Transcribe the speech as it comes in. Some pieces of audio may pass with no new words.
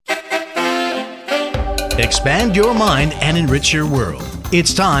Expand your mind and enrich your world.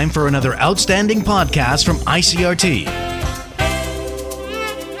 It's time for another outstanding podcast from I.C.R.T.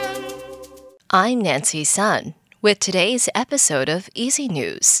 I'm Nancy Sun with today's episode of Easy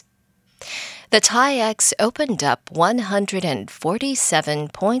News. The Tai-Ex opened up 147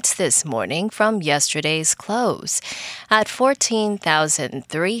 points this morning from yesterday's close at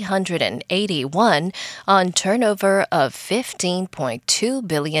 14,381 on turnover of 15.2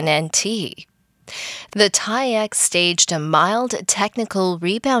 billion NT. The Tai-Ex staged a mild technical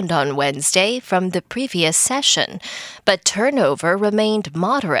rebound on Wednesday from the previous session, but turnover remained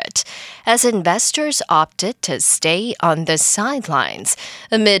moderate as investors opted to stay on the sidelines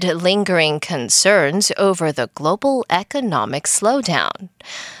amid lingering concerns over the global economic slowdown.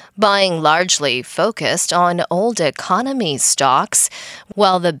 Buying largely focused on old economy stocks,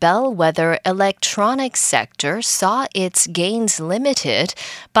 while the bellwether electronics sector saw its gains limited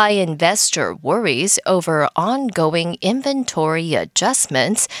by investor worries over ongoing inventory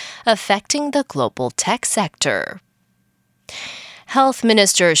adjustments affecting the global tech sector. Health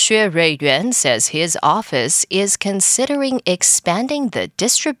Minister Hsueh Rui-yuan says his office is considering expanding the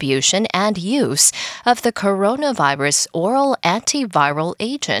distribution and use of the coronavirus oral antiviral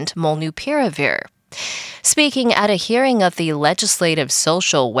agent Molnupiravir. Speaking at a hearing of the Legislative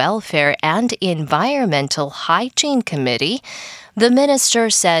Social Welfare and Environmental Hygiene Committee, the minister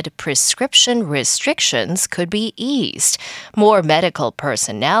said prescription restrictions could be eased. More medical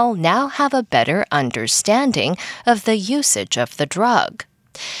personnel now have a better understanding of the usage of the drug.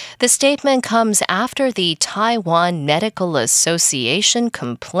 The statement comes after the Taiwan Medical Association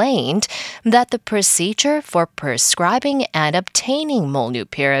complained that the procedure for prescribing and obtaining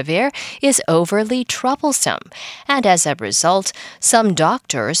Molnupiravir is overly troublesome, and as a result, some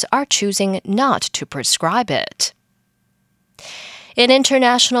doctors are choosing not to prescribe it. In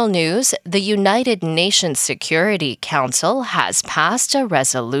international news, the United Nations Security Council has passed a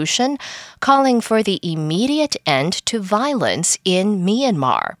resolution calling for the immediate end to violence in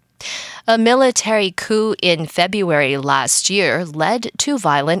Myanmar. A military coup in February last year led to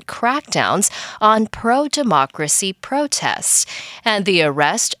violent crackdowns on pro-democracy protests and the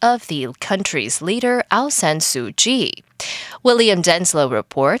arrest of the country's leader, Aung San Suu. William Denselow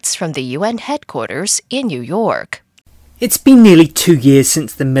reports from the UN headquarters in New York. It's been nearly 2 years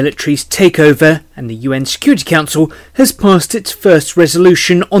since the military's takeover, and the UN Security Council has passed its first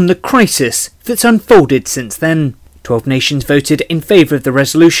resolution on the crisis that's unfolded since then. 12 nations voted in favour of the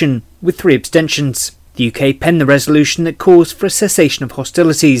resolution, with 3 abstentions. The UK penned the resolution that calls for a cessation of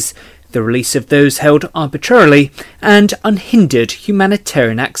hostilities, the release of those held arbitrarily, and unhindered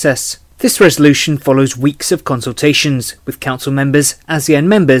humanitarian access. This resolution follows weeks of consultations with Council members, ASEAN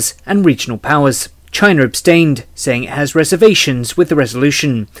members, and regional powers. China abstained, saying it has reservations with the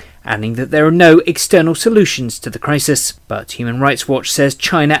resolution, adding that there are no external solutions to the crisis. But Human Rights Watch says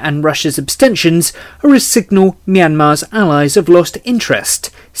China and Russia's abstentions are a signal Myanmar's allies have lost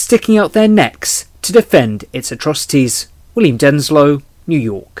interest, sticking out their necks to defend its atrocities. William Denselow, New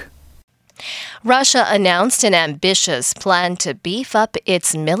York. Russia announced an ambitious plan to beef up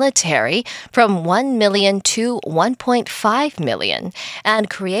its military from 1 million to 1.5 million and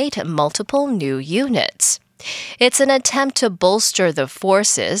create multiple new units. It's an attempt to bolster the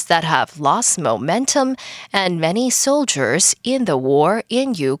forces that have lost momentum and many soldiers in the war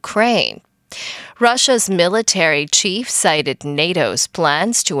in Ukraine. Russia's military chief cited NATO's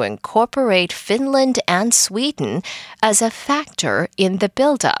plans to incorporate Finland and Sweden as a factor in the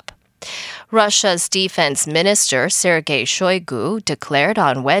buildup. Russia's defense minister Sergei Shoigu declared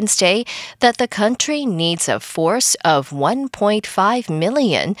on Wednesday that the country needs a force of 1.5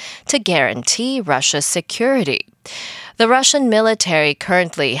 million to guarantee Russia's security. The Russian military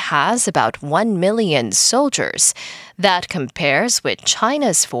currently has about 1 million soldiers. That compares with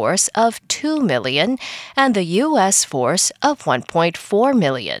China's force of 2 million and the U.S. force of 1.4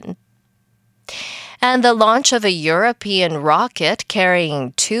 million. And the launch of a European rocket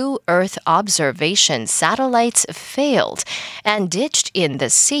carrying 2 Earth observation satellites failed and ditched in the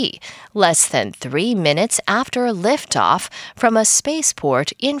sea less than 3 minutes after liftoff from a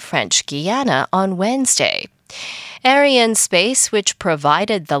spaceport in French Guiana on Wednesday. Arianespace, which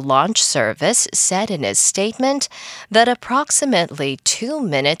provided the launch service, said in a statement that approximately 2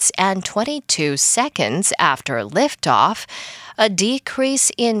 minutes and 22 seconds after liftoff, a decrease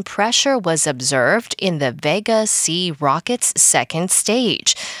in pressure was observed in the Vega C rocket's second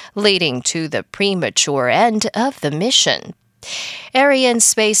stage, leading to the premature end of the mission.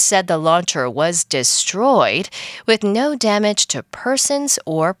 Arianespace said the launcher was destroyed with no damage to persons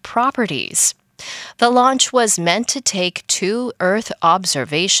or properties. The launch was meant to take 2 Earth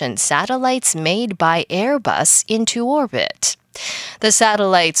observation satellites made by Airbus into orbit. The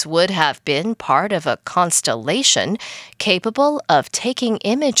satellites would have been part of a constellation capable of taking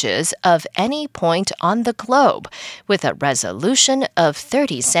images of any point on the globe with a resolution of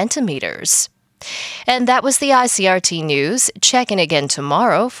 30 centimeters. And that was the I.C.R.T. news. Check in again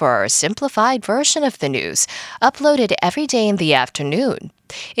tomorrow for our simplified version of the news, uploaded every day in the afternoon.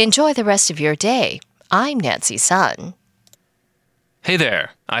 Enjoy the rest of your day. I'm Nancy Sun. Hey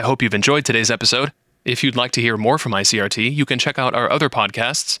there. I hope you've enjoyed today's episode. If you'd like to hear more from I.C.R.T., you can check out our other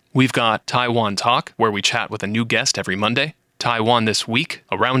podcasts. We've got Taiwan Talk, where we chat with a new guest every Monday, Taiwan This Week,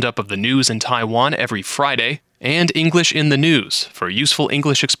 a roundup of the news in Taiwan every Friday, and English in the News, for useful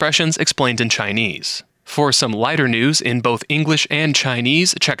English expressions explained in Chinese. For some lighter news in both English and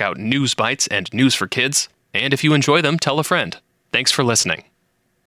Chinese, check out News Bites and News for Kids. And if you enjoy them, tell a friend. Thanks for listening.